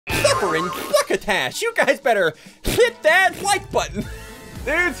suffering succotash. You guys better hit that like button.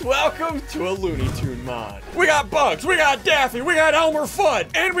 Dudes, welcome to a Looney Tune mod. We got Bugs, we got Daffy, we got Elmer Fudd,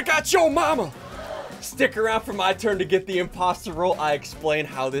 and we got Yo Mama. Stick around for my turn to get the imposter role. I explain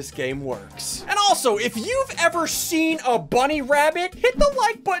how this game works. And also, if you've ever seen a bunny rabbit, hit the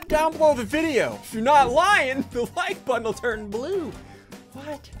like button down below the video. If you're not lying, the like button will turn blue.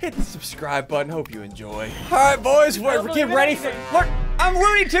 What? Hit the subscribe button. Hope you enjoy. All right, boys, we're getting ready for. Look, I'm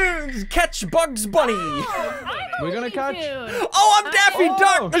Looney Tunes. Catch Bugs Bunny. We're gonna catch. Oh, I'm Daffy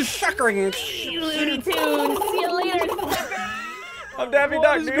Duck. Suckering. Looney Tunes. See you later, sucker. I'm Daffy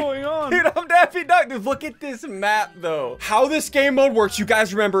Duck, dude. What is going on? Dude, I'm Daffy Duck. Dude, look at this map, though. How this game mode works, you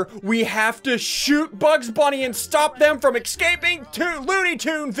guys remember, we have to shoot Bugs Bunny and stop them from escaping to Looney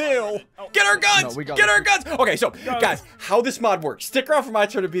Tuneville. Get our guns! No, Get our guns! Okay, so, guys, how this mod works. Stick around for my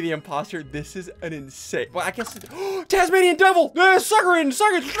turn to be the imposter. This is an insane... Well, I guess... Tasmanian Devil! Sucker!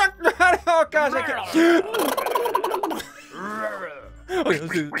 Oh, gosh, I can't... Okay,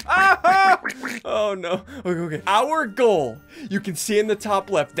 let's do this. Ah! Oh no. Okay. Our goal, you can see in the top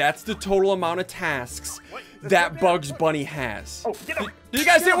left, that's the total amount of tasks that Bugs Bunny has. Oh, get him! Do you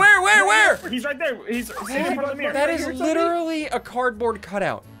guys see where? He's right there. He's in front of the mirror. That is literally a cardboard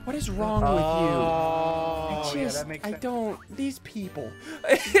cutout. What is wrong with you? I don't, these people.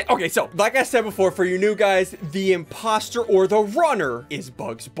 Okay, so, like I said before, for you new guys, the imposter or the runner is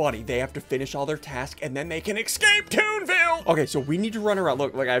Bugs Bunny. They have to finish all their tasks, and then they can escape Toonville. Okay, so we need to run around.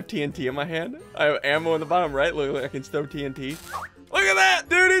 Look, I have TNT in my hand. I have ammo in the bottom right. Look, I can stow TNT. Look at that,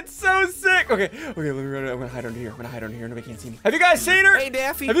 dude, it's so sick. Okay, let me run. I'm gonna hide under here. Nobody can see me. Have you guys seen her? Hey,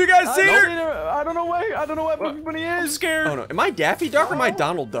 Daffy. Have you guys seen her? I don't know what Bugs Bunny is. I'm scared. Oh no, am I Daffy Duck or am I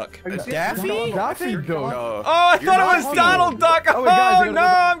Donald Duck? Daffy? Daffy Duck. Oh, I thought it was Donald Duck. Oh, guys, no,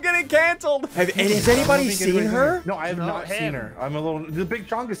 I'm getting canceled. Has anybody seen her? No, I have not seen her. I'm a little. The big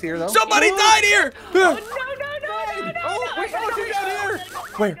chunk is here, though. Somebody died here. No. She got here.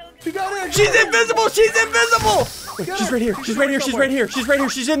 Where? She got here. She's invisible. Wait, she's right here.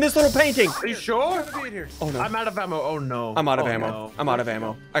 She's in this little painting. Are you sure? Oh no. I'm out of ammo. Oh no. I'm out of ammo. No. I'm out of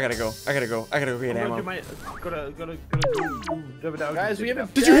ammo. I gotta go get ammo. Guys, we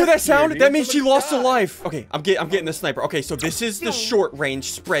haven't. Did you hear that sound? That means she lost a life. Okay, I'm getting the sniper. Okay, so this is the short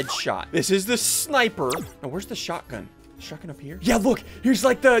range spread shot. This is the sniper. Now, where's the shotgun? Shotgun up here? Yeah, look. Here's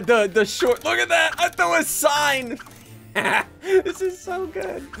like the short. Look at that. I throw a sign. This is so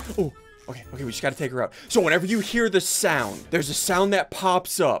good. Oh. Okay, we just gotta take her out. So whenever you hear the sound, there's a sound that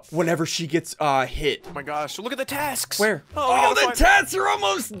pops up whenever she gets hit. Oh my gosh! Look at the tasks. Where? Oh, the tasks are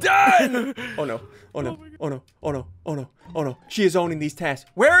almost done. Oh no. She is owning these tasks.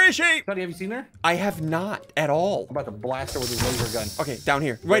 Where is she? Sonny, have you seen her? I have not at all. I'm about to blast her with his laser gun. Okay, down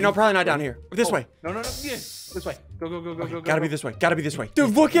here. Wait, no, probably not down here. This way. No. Yeah, this way. Go. Gotta be this way.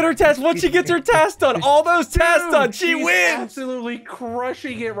 Dude, look at her task. Once she gets her task done, all those tasks done, she wins. Absolutely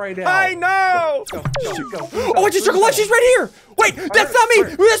crushing it right now. I know. Go. Oh, I just took a lunch. She's right here. Wait, that's not me.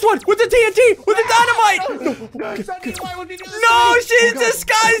 This one with the TNT, with the dynamite. No, she's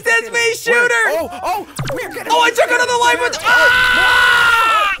disguised as me. Shoot her. Oh, I took another life with.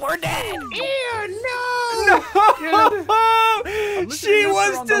 Ah! we're dead. No! She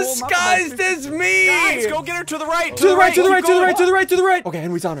was disguised as me! Guys, go get her to the right! To the right! Okay,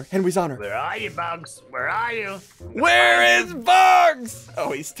 Henry's on her. Where are you, Bugs? Where are you? Where is Bugs?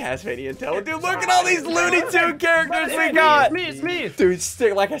 Oh, he's Tasmanian Devil. Dude, look at all these Looney Tune characters we got! It's me. Dude,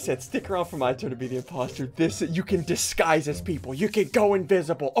 like I said, stick around for my turn to be the imposter. You can disguise as people. You can go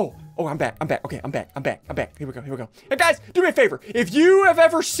invisible. Oh, I'm back. Okay, I'm back. Here we go. And guys, do me a favor. If you have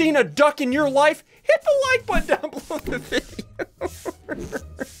ever seen a duck in your life, hit the like button down below the video.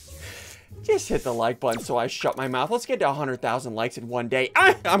 Just hit the like button so I shut my mouth. Let's get to 100,000 likes in one day.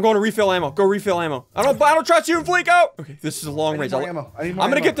 I'm going to refill ammo. Go refill ammo. I don't trust you, Fleeko. Okay, this is a long range. I'm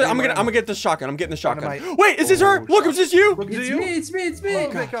gonna get the shotgun. I'm getting the shotgun. Wait, is this her? Look, is this you? It's me.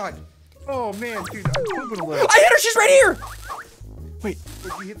 Oh my god. Oh man, dude, I'm moving a little. I hit her. She's right here. Wait.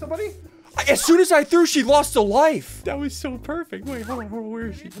 Did you hit somebody? As soon as I threw, she lost a life. That was so perfect. Wait, hold on. Where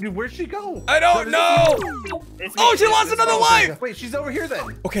is she? Dude, where'd she go? I don't know. Oh, she lost another life. Wait, she's over here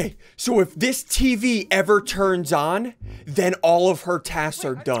then. Okay, so if this TV ever turns on, then all of her tasks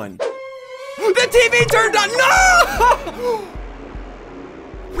are done. The TV turned on. No!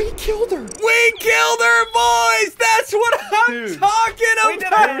 We killed her, boys! That's what I'm talking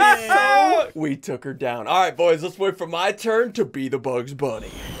about! We took her down. All right, boys, let's wait for my turn to be the Bugs Bunny.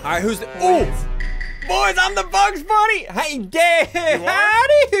 All right, who's the... Oh! boys? I'm the Bugs Bunny. Hey, Dad.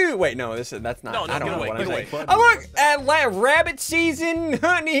 Howdy. Wait, no, that's not. No, I don't know what I'm saying. away. Oh, look, at rabbit season.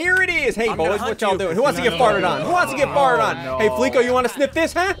 Here it is. Hey, boys, what y'all doing? Who wants to get farted on? Who wants to get farted on? no. Hey, Fleeko, you want to sniff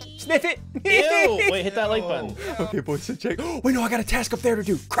this, huh? Sniff it. Ew. Wait, hit that like button. Okay, boys, so check. Wait, no, I got a task up there to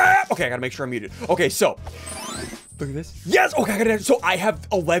do. Crap. Okay, I gotta make sure I'm muted. Okay, so. Look at this. Yes. Okay, I got it. So I have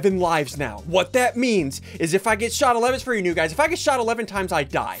 11 lives now. What that means is if I get shot 11, it's for you new guys. If I get shot 11 times, I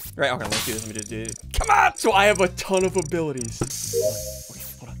die. Right. Okay, let's do this. Let me just do it. Come on. So I have a ton of abilities. Okay,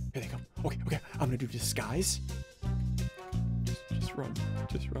 hold on. Here they come. Okay. I'm gonna do disguise. Just run.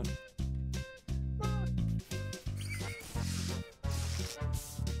 Just run.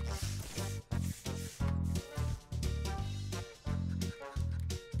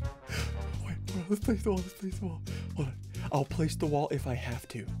 Let's place the wall. Let's place the wall. Hold on. I'll place the wall if I have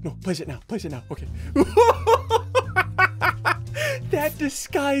to. No, place it now. Place it now. Okay. That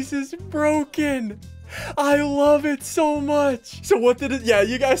disguise is broken. I love it so much. So what did it? Yeah,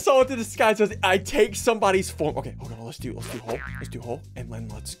 you guys saw what the disguise was. I take somebody's form. Okay. Let's do hole. Let's do hole, and then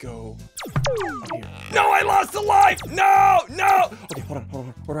let's go up here. No, I lost a life. No. Okay, hold on.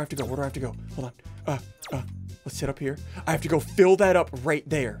 Where do I have to go? Hold on. Let's sit up here. I have to go fill that up right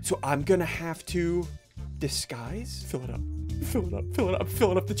there. So I'm gonna have to disguise. Fill it up. Filling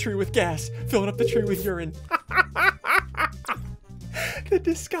up the tree with gas. Filling up the tree with urine. The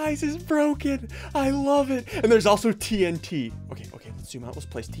disguise is broken. I love it. And there's also TNT. Okay, let's zoom out. Let's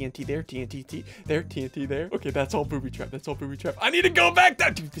place TNT there, TNT there, TNT there. Okay, that's all booby trap. I need to go back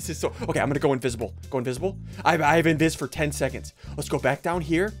down. Dude, this is so... Okay, I'm gonna go invisible. I have invis for 10 seconds. Let's go back down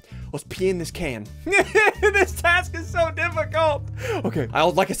here. Let's pee in this can. This task is so difficult. Okay,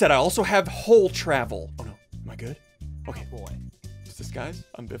 like I said, I also have hole travel. Oh no, am I good? Okay, boy. Disguise.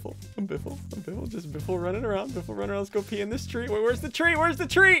 I'm Biffle. Just Biffle running around. Let's go pee in this tree. Wait, where's the tree?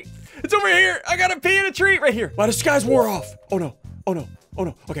 It's over here. I gotta pee in a tree right here. My disguise wore off. Oh no. Okay,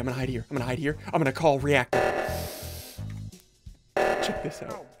 I'm gonna hide here. I'm gonna call reactor. Check this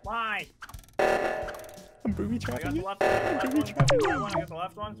out. Oh, why? I'm booby trapping you. I want to get the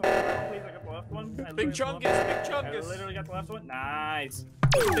left one. Please, I got the left one. Big chungus. I literally got the left one. Nice.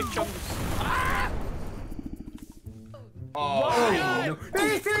 Big chungus. Oh.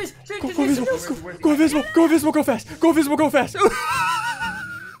 Go invisible, go fast.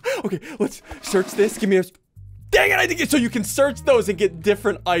 Okay, let's search this. Give me a... Dang it, I think so you can search those and get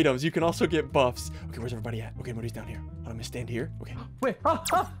different items. You can also get buffs. Okay, where's everybody at? Okay, Moody's down here. I'm gonna stand here. Okay. Wait.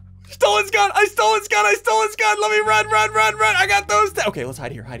 Stole his gun. I stole his gun. Let me run. I got those. Okay, let's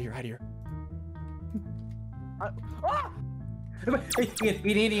hide here. Ian.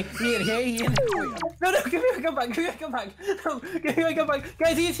 No, give me a gun back. No, give me a gun back.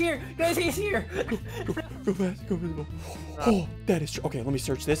 Guys, he's here. Go fast, go visible. Oh, that is true. Okay, let me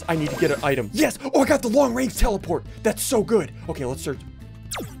search this. I need to get an item. Yes. Oh, I got the long range teleport. That's so good. Okay, let's search.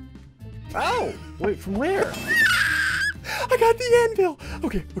 Oh, wait, from where? I got the anvil.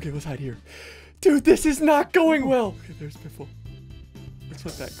 Okay, let's hide here. Dude, this is not going well. Okay, there's Biffle. Let's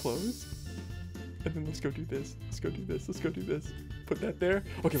let that close. And then let's go do this. Put that there.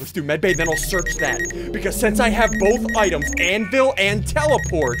 Okay, let's do medbay, then I'll search that. Because since I have both items, anvil and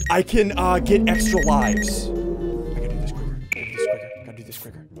teleport, I can get extra lives. I gotta do this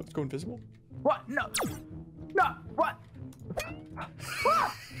quicker. Let's go invisible. What? No, what?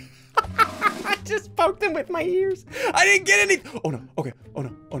 I just poked him with my ears. I didn't get any. Oh no. Okay. Oh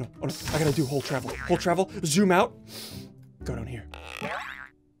no. I gotta do hole travel. Zoom out. Go down here.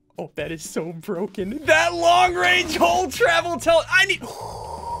 Oh, that is so broken. That long range hole travel I need.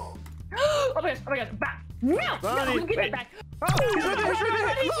 Oh my god, back. No, we get it back.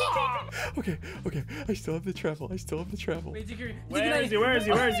 Okay. I still have the travel. Where is he?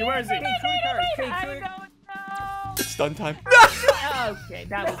 I don't know. It's stun time. Okay,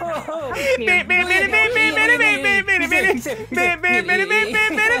 that was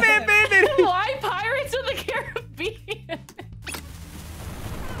Why Pirates of the Caribbean?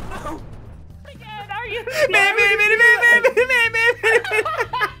 Again, are you?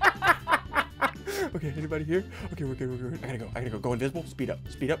 Okay, anybody here? Okay, we're good. I gotta go. Go invisible. Speed up.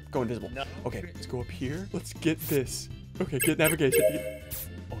 Go invisible. No. Okay, let's go up here. Let's get this. Okay, get navigation.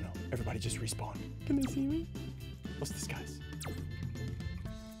 Oh no, everybody just respawn. Can they see me? What's disguise?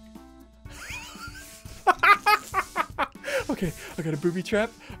 Okay, I got a booby trap.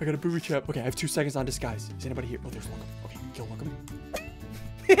 Okay, I have 2 seconds on disguise. Is anybody here? Oh, there's Lookum. Okay, kill Lookum.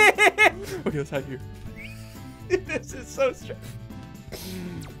 Okay, let's hide here. This is so stressful.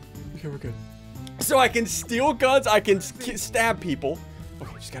 Okay, we're good. So I can steal guns, I can stab people.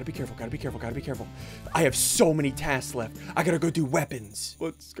 Okay, just gotta be careful, gotta be careful, gotta be careful. I have so many tasks left. I gotta go do weapons.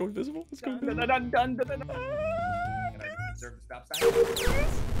 Let's go invisible. Let's go invisible. This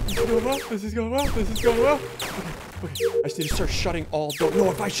is going well. This is going well. This is going well. Okay. I just need to start shutting all doors.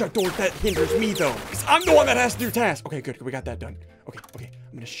 No, if I shut doors, that hinders me though. Because I'm the one that has to do tasks. Okay, good. We got that done. Okay.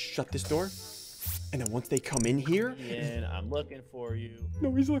 I'm gonna shut this door. And then once they come in here. And I'm looking for you.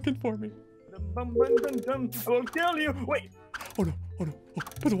 No, he's looking for me. I will kill you. Wait. Oh no. Oh,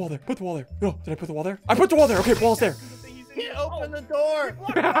 put the wall there. Put the wall there. No, did I put the wall there? I put the wall there. Okay, wall's there. Open the door.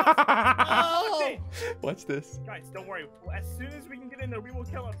 Oh. Watch this. Guys, don't worry. As soon as we can get in there, we will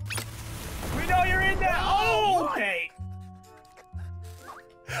kill him. We know you're in there. Oh, okay.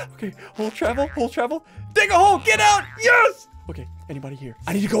 Okay, hold travel. Dig a hole, get out, yes! Okay, anybody here?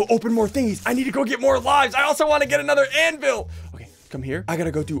 I need to go open more thingies. I need to go get more lives. I also want to get another anvil. Okay, come here. I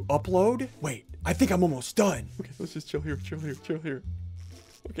gotta go do upload. Wait, I think I'm almost done. Okay, let's just chill here.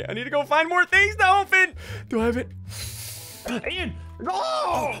 Okay, I need to go find more things to open. Do I have it? Ian, no!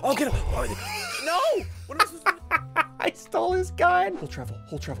 Oh, get him. No! What am I supposed to do? I stole his gun. Hold travel.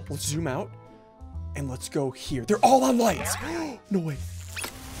 Let's zoom out and let's go here. They're all on lights. No way.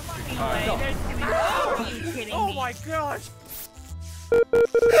 oh my gosh.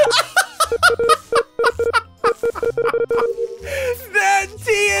 That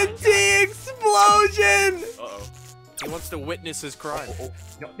TNT explosion! Uh-oh. He wants to witness his crime. Okay.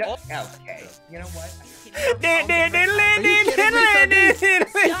 You know what?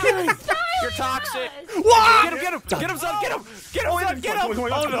 You're toxic. What? Get him, son.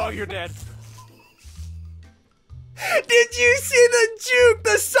 Oh no, you're dead. Did you see the juke,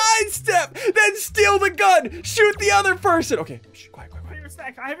 the sidestep, then steal the gun, shoot the other person? Okay, shh, quiet.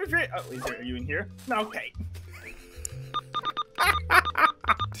 I have a drink. Oh, are you in here? Okay.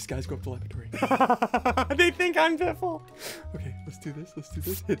 These guys go up the laboratory. They think I'm Biffle. Okay, let's do this.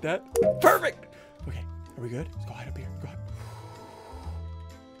 Hit that. Perfect. Okay, are we good? Let's go hide up here. Go ahead.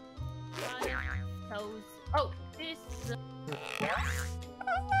 Oh, this.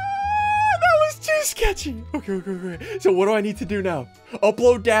 That was too sketchy. Okay. So what do I need to do now?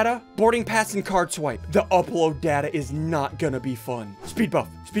 Upload data, boarding pass, and card swipe. The upload data is not gonna be fun. Speed buff,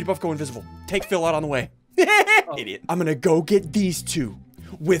 go invisible. Take Phil out on the way. Idiot. I'm gonna go get these two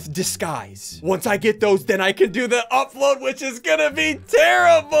with disguise. Once I get those, then I can do the upload, which is gonna be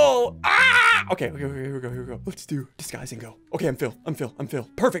terrible. Ah! Okay, here we go. Let's do disguise and go. Okay, I'm Phil.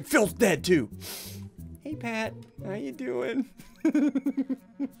 Perfect, Phil's dead too. Hey, Pat, how you doing?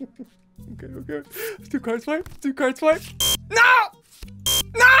 Okay. Let's do card swipe. No!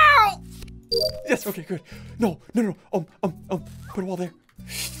 Yes, okay, good. No. Put a wall there.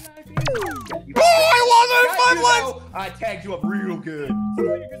 Oh, I lost my 5 lives! I tagged you up real good. Oh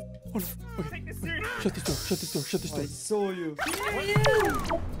no. Okay. Take this serious. Shut this door. I saw you.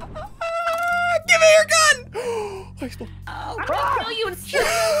 Give me your gun! I explode. Oh, I'll kill you instead.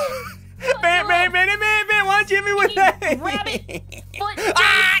 Man, why don't you hit me with that? Grab it.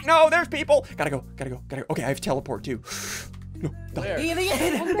 Ah, no, there's people. Gotta go. Okay, I have teleport too. No.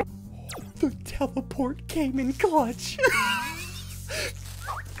 The teleport came in clutch.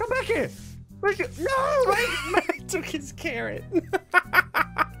 Come back here. No! I took his carrot.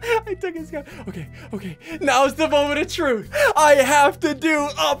 I took his gun. Okay. Now's the moment of truth. I have to do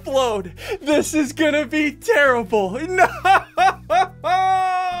upload. This is gonna be terrible. No!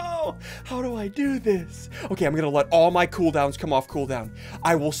 How do I do this? Okay, I'm gonna let all my cooldowns come off cooldown.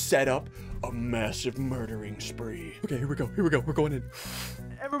 I will set up a massive murdering spree. Okay, here we go. We're going in.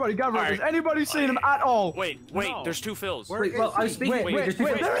 Everybody got All right. Has right. anybody seen him at all? Wait, No. There's 2 Phils. Wait, well, I was speaking. Wait, There's two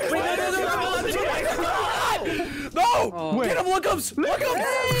wait, Phils. No! Wait. Get him, Lookums!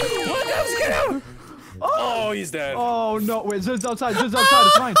 Lookums, get him! Oh, he's dead. Oh no! Wait, Zid's outside. It's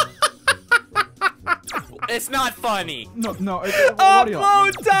fine. It's not funny. No.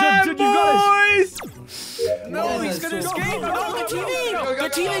 Upload time, Zid, you got boys! No, he's gonna escape. No, the TV! The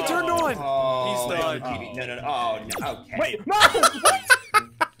TV turned on. Oh, He's done. No. Oh, no. Okay. Wait, no!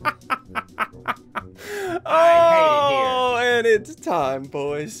 Oh, and it's time,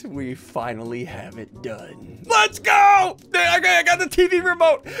 boys. We finally have it done. Let's go! Okay, I got the TV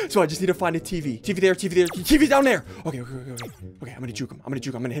remote. So I just need to find a TV. TV there. TV's down there. Okay. I'm gonna juke him. I'm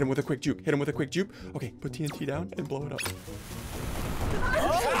gonna hit him with a quick juke. Okay, put TNT down and blow it up.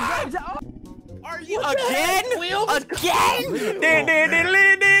 Are you again?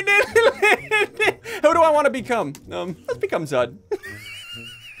 Who do I want to become? Let's become Zud.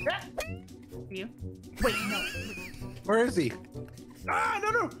 You. Wait, no. Where is he? Ah,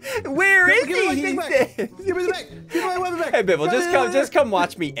 no. Where is Give me my he? thing back. Give me the back. Give me my weapon back. Hey, Bibble, just come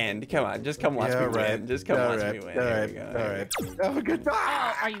watch me end. Come on, just come watch me win. Just come watch me win. All right. Oh,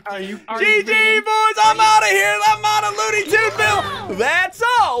 goodbye. Are you GG, boys, I'm out of here. I'm out of Looney Tuneville. That's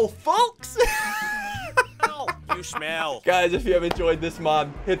all, folks. You smell. Guys, if you have enjoyed this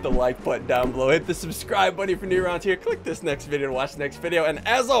mod, hit the like button down below. Hit the subscribe button if you're new around here. Click this next video to watch the next video. And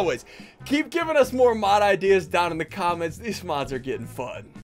as always, keep giving us more mod ideas down in the comments. These mods are getting fun.